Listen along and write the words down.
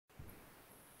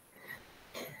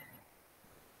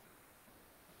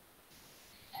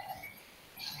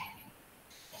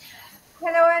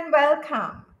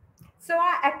Welcome. So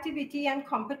our activity and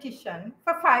competition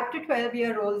for 5 to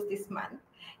 12-year-olds this month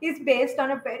is based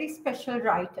on a very special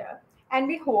writer, and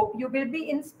we hope you will be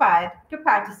inspired to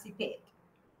participate.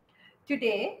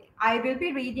 Today, I will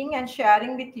be reading and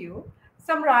sharing with you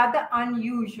some rather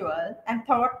unusual and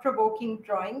thought-provoking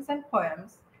drawings and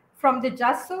poems from the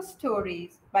Just So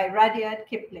Stories by Rudyard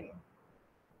Kipling.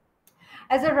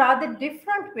 As a rather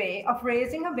different way of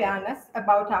raising awareness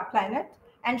about our planet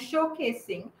and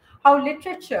showcasing how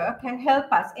literature can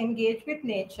help us engage with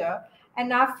nature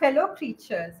and our fellow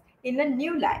creatures in a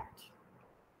new light.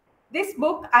 This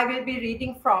book I will be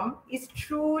reading from is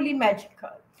truly magical,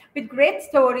 with great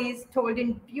stories told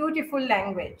in beautiful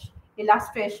language,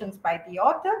 illustrations by the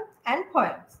author, and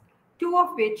poems, two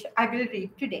of which I will read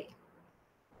today.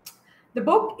 The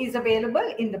book is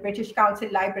available in the British Council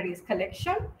Libraries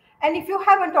collection, and if you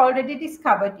haven't already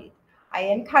discovered it, I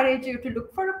encourage you to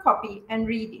look for a copy and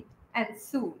read it, and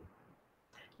soon.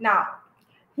 Now,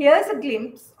 here's a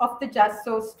glimpse of the Just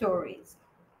So stories.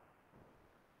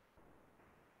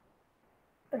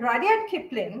 Rudyard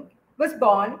Kipling was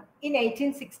born in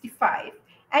 1865,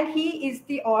 and he is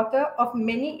the author of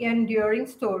many enduring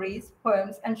stories,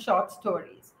 poems, and short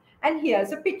stories. And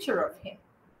here's a picture of him.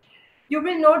 You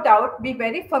will no doubt be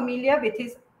very familiar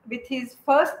with his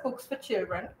first books for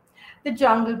children, the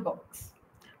Jungle Books,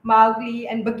 Mowgli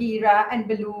and Bagheera and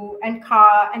Baloo and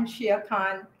Kaa and Shere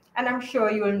Khan, and I'm sure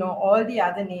you'll know all the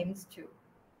other names too.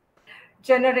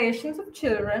 Generations of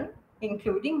children,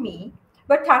 including me,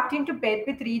 were tucked into bed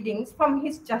with readings from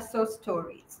his Just So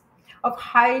stories of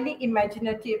highly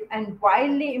imaginative and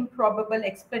wildly improbable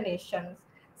explanations,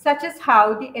 such as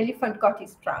how the elephant got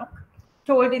his trunk,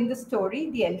 told in the story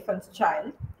The Elephant's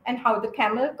Child, and how the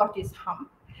camel got his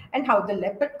hump, and how the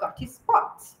leopard got his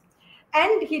spots.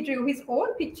 And he drew his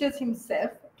own pictures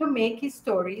himself to make his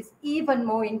stories even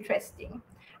more interesting,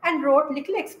 and wrote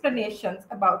little explanations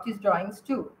about his drawings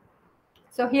too.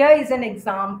 So here is an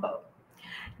example.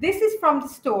 This is from the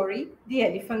story The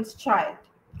Elephant's Child.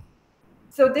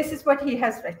 So this is what he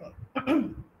has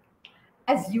written.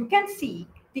 As you can see,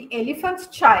 the elephant's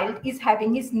child is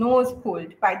having his nose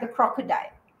pulled by the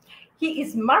crocodile. He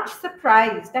is much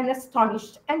surprised and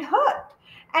astonished and hurt,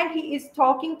 and he is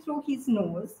talking through his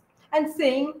nose and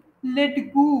saying, "Let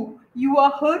go, you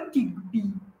are hurting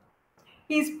me."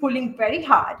 He is pulling very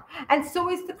hard, and so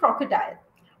is the crocodile.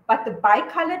 But the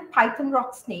bicolored python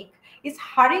rock snake is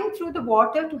hurrying through the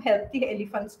water to help the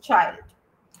elephant's child.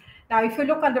 Now, if you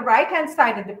look on the right-hand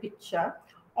side of the picture,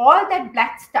 all that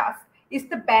black stuff is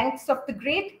the banks of the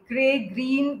great gray,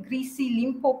 green, greasy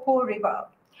Limpopo River.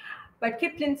 But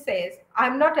Kipling says,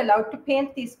 I'm not allowed to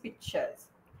paint these pictures.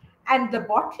 And the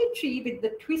bottle tree with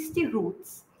the twisty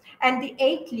roots and the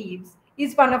 8 leaves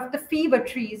is one of the fever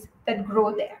trees that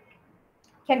grow there.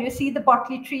 Can you see the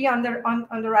bottle tree on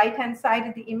the right-hand side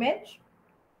of the image?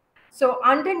 So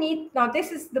underneath, now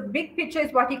this is the big picture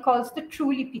is what he calls the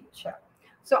truly picture.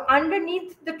 So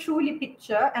underneath the truly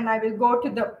picture, and I will go to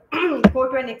the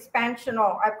go to an expansion,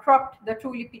 or I've cropped the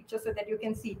truly picture so that you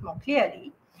can see it more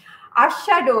clearly, are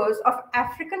shadows of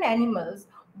African animals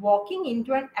walking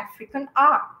into an African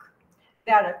ark.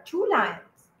 There are 2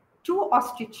 lions, 2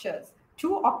 ostriches,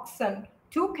 2 oxen,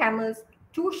 2 camels,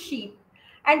 2 sheep,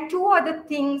 and 2 other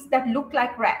things that look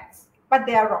like rats, but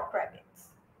they are rock rabbits.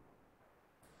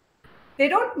 They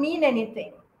don't mean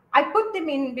anything. I put them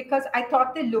in because I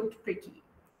thought they looked pretty.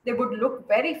 They would look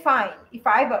very fine if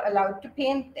I were allowed to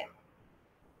paint them.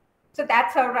 So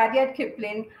that's how Rudyard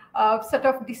Kipling sort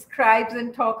of describes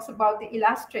and talks about the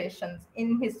illustrations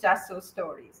in his Just So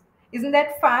stories. Isn't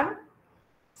that fun?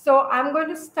 So I'm going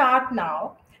to start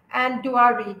now and do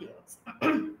our readings.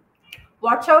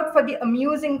 Watch out for the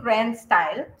amusing grand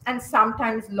style and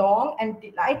sometimes long and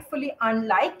delightfully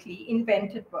unlikely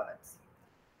invented words.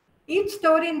 Each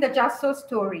story in the Just So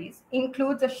stories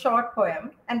includes a short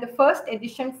poem, and the first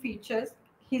edition features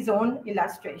his own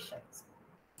illustrations.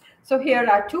 So here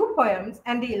are 2 poems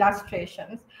and the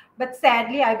illustrations, but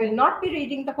sadly I will not be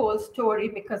reading the whole story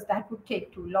because that would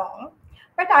take too long.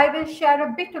 But I will share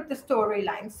a bit of the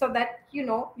storyline so that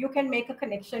you can make a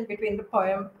connection between the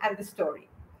poem and the story.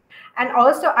 And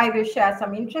also I will share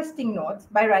some interesting notes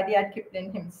by Rudyard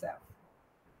Kipling himself.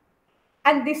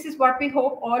 And this is what we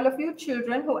hope all of you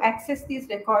children who access these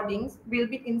recordings will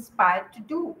be inspired to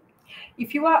do.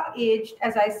 If you are aged,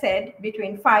 as I said,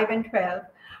 between 5 and 12,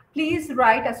 please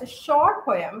write us a short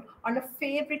poem on a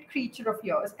favorite creature of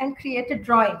yours and create a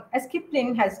drawing, as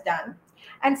Kipling has done,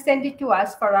 and send it to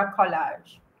us for our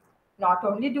collage. Not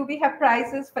only do we have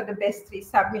prizes for the best three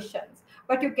submissions,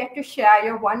 but you get to share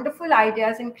your wonderful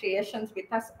ideas and creations with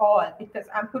us all because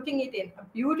I'm putting it in a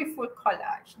beautiful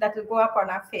collage that will go up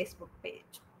on our Facebook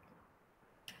page.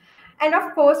 And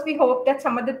of course, we hope that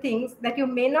some of the things that you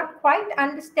may not quite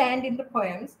understand in the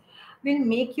poems will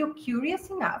make you curious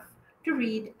enough to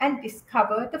read and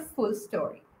discover the full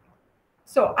story.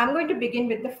 So I'm going to begin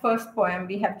with the first poem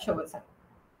we have chosen.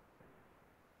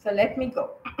 So let me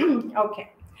go. Okay.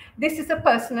 This is a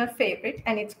personal favorite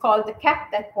and it's called The Cat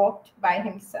That Walked by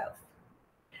Himself.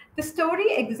 The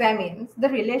story examines the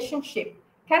relationship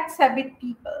cats have with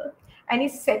people and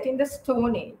is set in the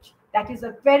Stone Age. That is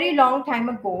a very long time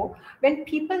ago when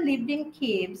people lived in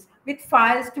caves with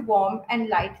fires to warm and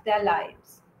light their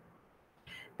lives.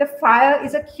 The fire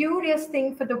is a curious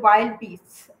thing for the wild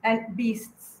beasts,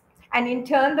 and in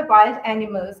turn the wild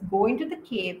animals go into the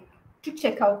cave to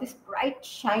check out this bright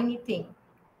shiny thing.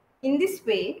 In this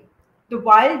way, the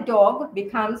wild dog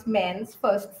becomes man's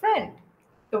first friend.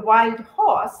 The wild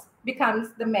horse becomes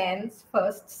the man's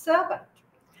first servant.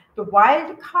 The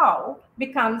wild cow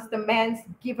becomes the man's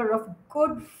giver of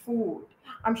good food.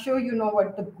 I'm sure you know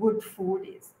what the good food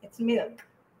is. It's milk.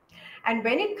 And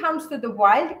when it comes to the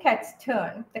wild cat's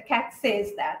turn, the cat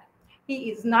says that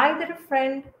he is neither a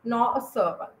friend nor a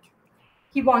servant.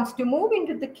 He wants to move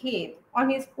into the cave on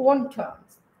his own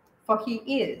terms, for he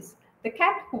is the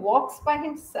cat who walks by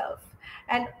himself,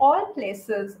 and all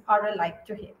places are alike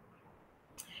to him.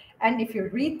 And if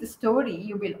you read the story,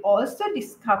 you will also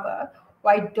discover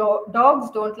why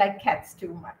dogs don't like cats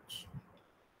too much.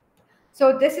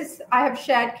 So I have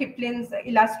shared Kipling's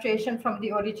illustration from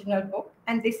the original book,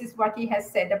 and this is what he has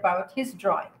said about his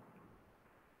drawing.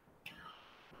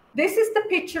 This is the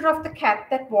picture of the cat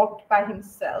that walked by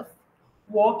himself,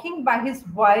 walking by his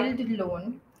wild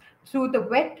lone through the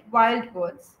wet wild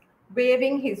woods,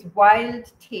 waving his wild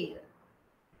tail.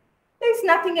 There is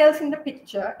nothing else in the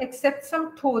picture except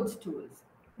some toadstools.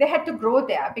 They had to grow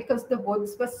there because the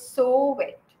woods were so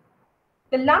wet.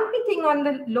 The lumpy thing on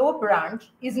the low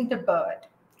branch isn't a bird.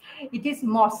 It is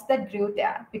moss that grew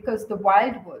there because the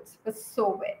wild woods were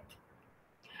so wet.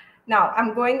 Now,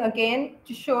 I'm going again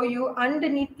to show you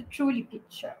underneath the truly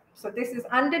picture. So this is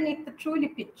underneath the truly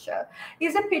picture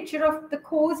is a picture of the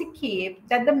cozy cave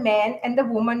that the man and the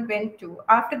woman went to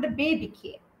after the baby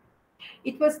came.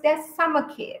 It was their summer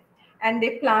cave, and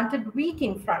they planted wheat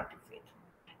in front of it.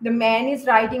 The man is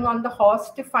riding on the horse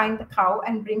to find the cow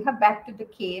and bring her back to the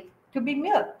cave to be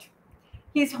milked.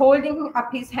 He's holding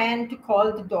up his hand to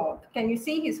call the dog. Can you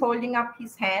see he's holding up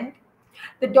his hand?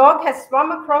 The dog has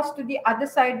swum across to the other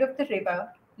side of the river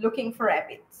looking for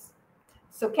rabbits.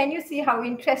 So can you see how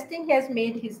interesting he has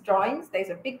made his drawings? There's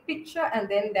a big picture and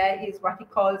then there is what he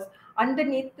calls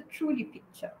underneath the truly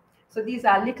picture. So these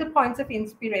are little points of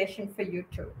inspiration for you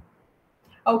too.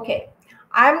 Okay,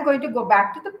 I'm going to go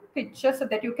back to the picture so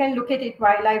that you can look at it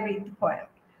while I read the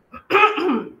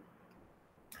poem.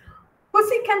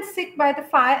 Pussy can sit by the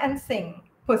fire and sing.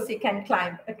 Pussy can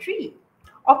climb a tree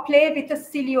or play with a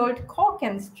silly old cork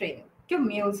and string to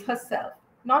amuse herself,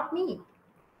 not me.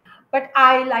 But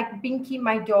I like Binky,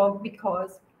 my dog,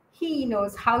 because he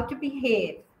knows how to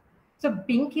behave. So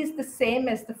Binky is the same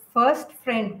as the first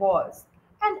friend was,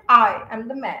 and I am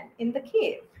the man in the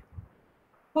cave.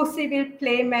 Pussy will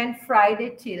play man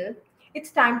Friday till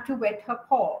it's time to wet her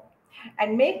paw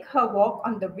and make her walk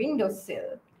on the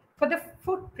windowsill for the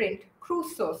footprint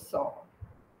Crusoe saw.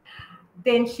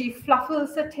 Then she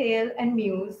fluffles her tail and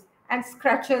mews and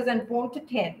scratches and won't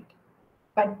attend.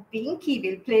 But Binky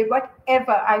will play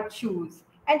whatever I choose,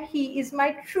 and he is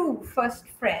my true first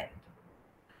friend.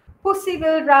 Pussy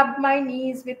will rub my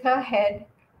knees with her head,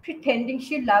 pretending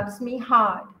she loves me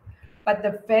hard. But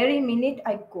the very minute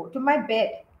I go to my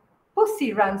bed,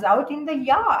 Pussy runs out in the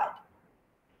yard.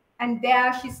 And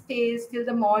there she stays till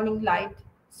the morning light,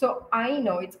 so I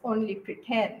know it's only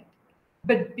pretend.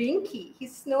 But Binky, he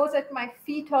snores at my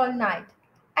feet all night,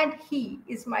 and he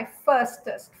is my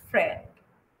firstest friend.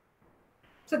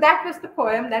 So that was the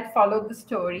poem that followed the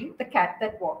story, The Cat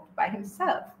That Walked by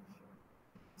Himself.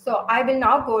 So I will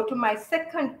now go to my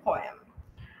second poem,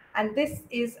 and this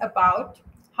is about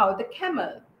how the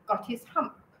camel got his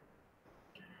hump.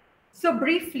 So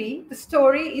briefly, the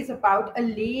story is about a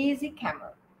lazy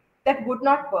camel that would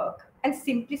not work and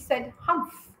simply said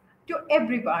humph to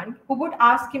everyone who would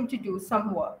ask him to do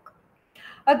some work.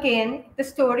 Again, the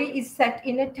story is set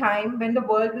in a time when the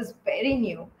world was very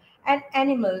new and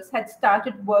animals had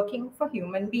started working for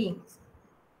human beings.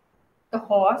 The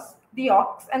horse, the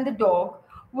ox, and the dog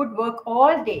would work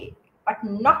all day, but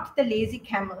not the lazy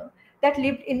camel that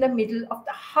lived in the middle of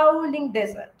the howling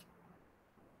desert.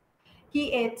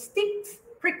 He ate sticks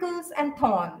prickles and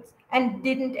thorns and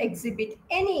didn't exhibit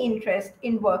any interest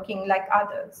in working like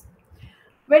others.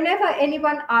 Whenever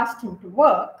anyone asked him to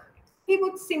work, he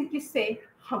would simply say,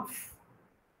 humph.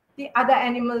 The other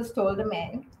animals told the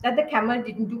man that the camel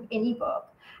didn't do any work,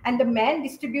 and the man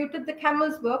distributed the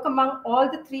camel's work among all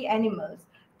the three animals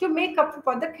to make up for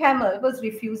what the camel was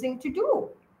refusing to do.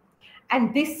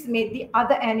 And this made the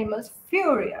other animals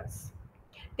furious.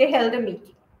 They held a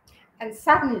meeting, and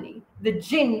suddenly the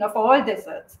jinn of all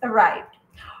deserts arrived,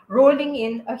 rolling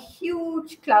in a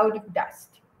huge cloud of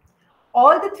dust.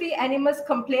 All the three animals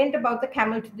complained about the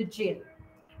camel to the jinn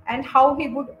and how he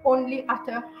would only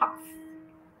utter huff.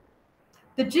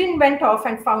 The jinn went off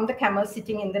and found the camel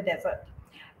sitting in the desert.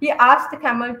 He asked the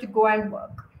camel to go and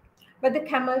work, but the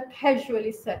camel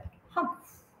casually said,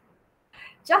 humph.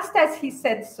 Just as he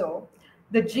said so,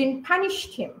 the jinn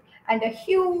punished him, and a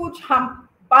huge hump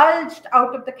bulged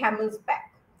out of the camel's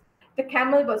back. The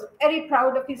camel was very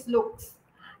proud of his looks,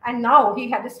 and now he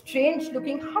had a strange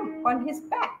looking hump on his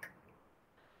back.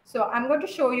 So I'm going to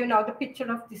show you now the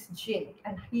picture of this jinn,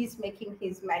 and he's making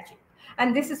his magic.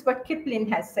 And this is what Kipling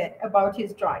has said about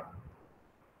his drawing.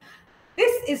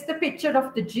 This is the picture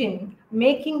of the jinn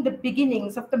making the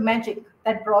beginnings of the magic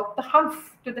that brought the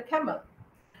humph to the camel.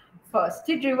 First,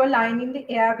 he drew a line in the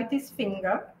air with his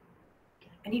finger,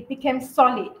 and it became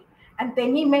solid. And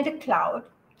then he made a cloud,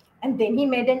 and then he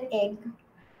made an egg.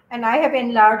 And I have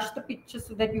enlarged the picture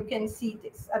so that you can see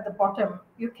this at the bottom.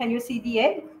 Can you see the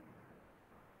egg?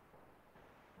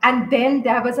 And then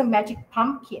there was a magic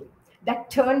pumpkin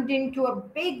that turned into a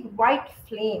big white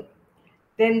flame.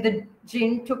 Then the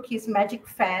jinn took his magic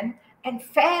fan and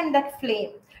fanned that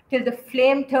flame till the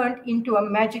flame turned into a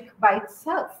magic by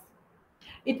itself.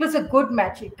 It was a good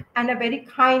magic and a very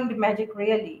kind magic,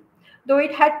 really, though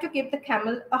it had to give the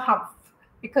camel a humph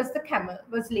because the camel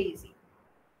was lazy.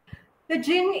 The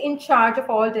jinn in charge of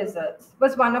all deserts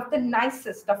was one of the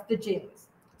nicest of the jinns,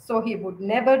 so he would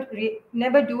never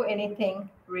do anything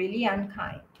really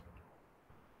unkind.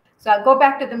 So I'll go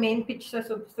back to the main picture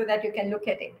so that you can look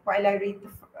at it while I read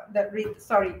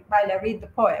while I read the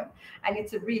poem, and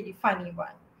it's a really funny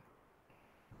one.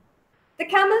 The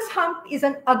camel's hump is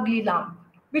an ugly lump,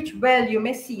 which well you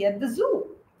may see at the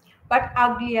zoo. But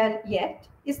uglier yet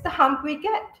is the hump we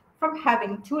get from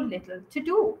having too little to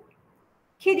do.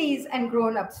 Kiddies and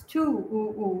grown-ups too,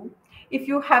 ooh ooh. If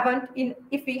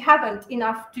we haven't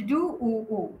enough to do, ooh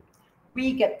ooh,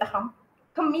 we get the hump,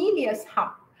 Camellia's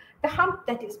hump, the hump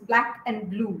that is black and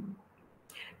blue.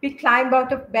 We climb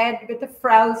out of bed with a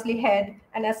frowsly head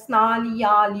and a snarly,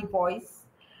 yarly voice.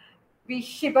 We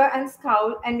shiver and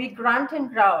scowl and we grunt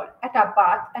and growl at our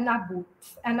bath and our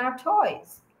boots and our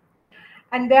toys.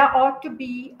 And there ought to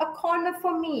be a corner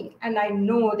for me, and I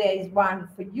know there is one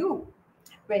for you.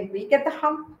 When we get the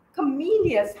hump,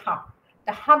 Camellia's hump,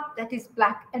 the hump that is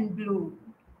black and blue.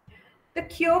 The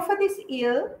cure for this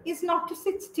ill is not to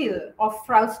sit still or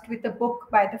frowst with a book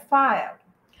by the fire,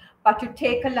 but to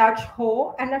take a large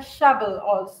hoe and a shovel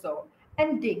also,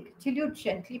 and dig till you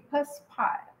gently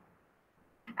perspire.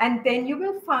 And then you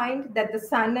will find that the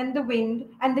sun and the wind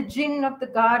and the jinn of the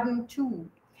garden too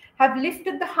have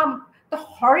lifted the hump, the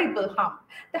horrible hump,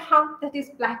 the hump that is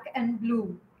black and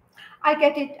blue. I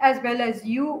get it as well as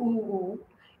you, ooh, ooh.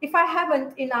 If I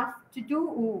haven't enough to do,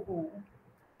 ooh, ooh.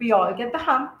 We all get the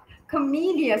hump,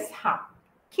 Camellia's hump,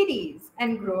 kiddies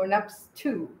and grown-ups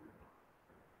too.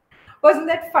 Wasn't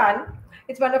that fun?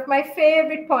 It's one of my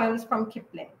favorite poems from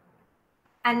Kipling.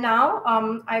 And now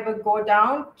I will go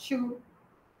down to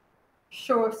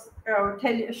show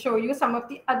you some of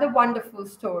the other wonderful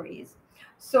stories.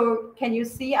 So can you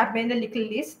see I've made a little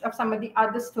list of some of the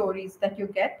other stories that you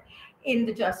get in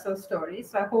the Just So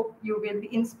stories. So I hope you will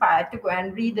be inspired to go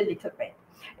and read a little bit.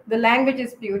 The language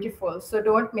is beautiful, so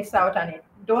don't miss out on it.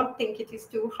 Don't think it is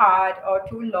too hard or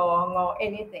too long or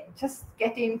anything. Just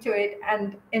get into it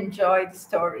and enjoy the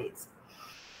stories.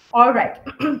 All right.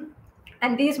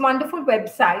 And these wonderful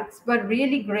websites were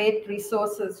really great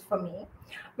resources for me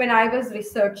when I was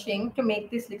researching to make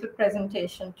this little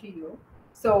presentation to you.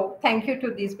 So thank you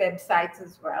to these websites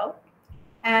as well.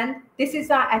 And this is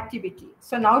our activity.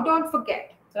 So now don't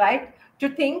forget, right, to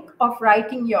think of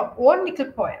writing your own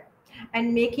little poem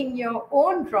and making your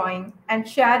own drawing and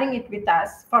sharing it with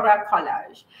us for our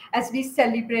collage as we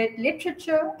celebrate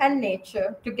literature and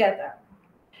nature together.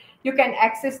 You can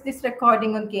access this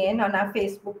recording again on our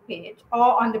Facebook page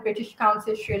or on the British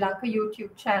Council Sri Lanka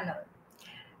YouTube channel.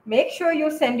 Make sure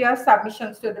you send your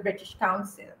submissions to the British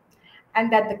Council, and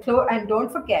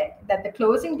don't forget that the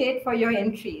closing date for your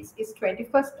entries is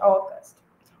 21st August.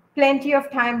 Plenty of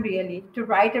time really to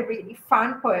write a really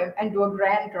fun poem and do a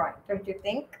grand drawing, don't you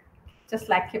think? just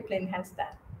like Kipling has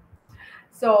done.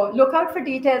 So look out for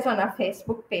details on our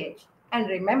Facebook page. And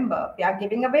remember, we are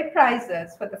giving away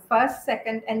prizes for the first,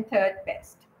 second, and third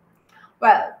best.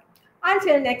 Well,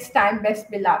 until next time, best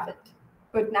beloved.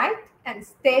 Good night and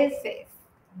stay safe.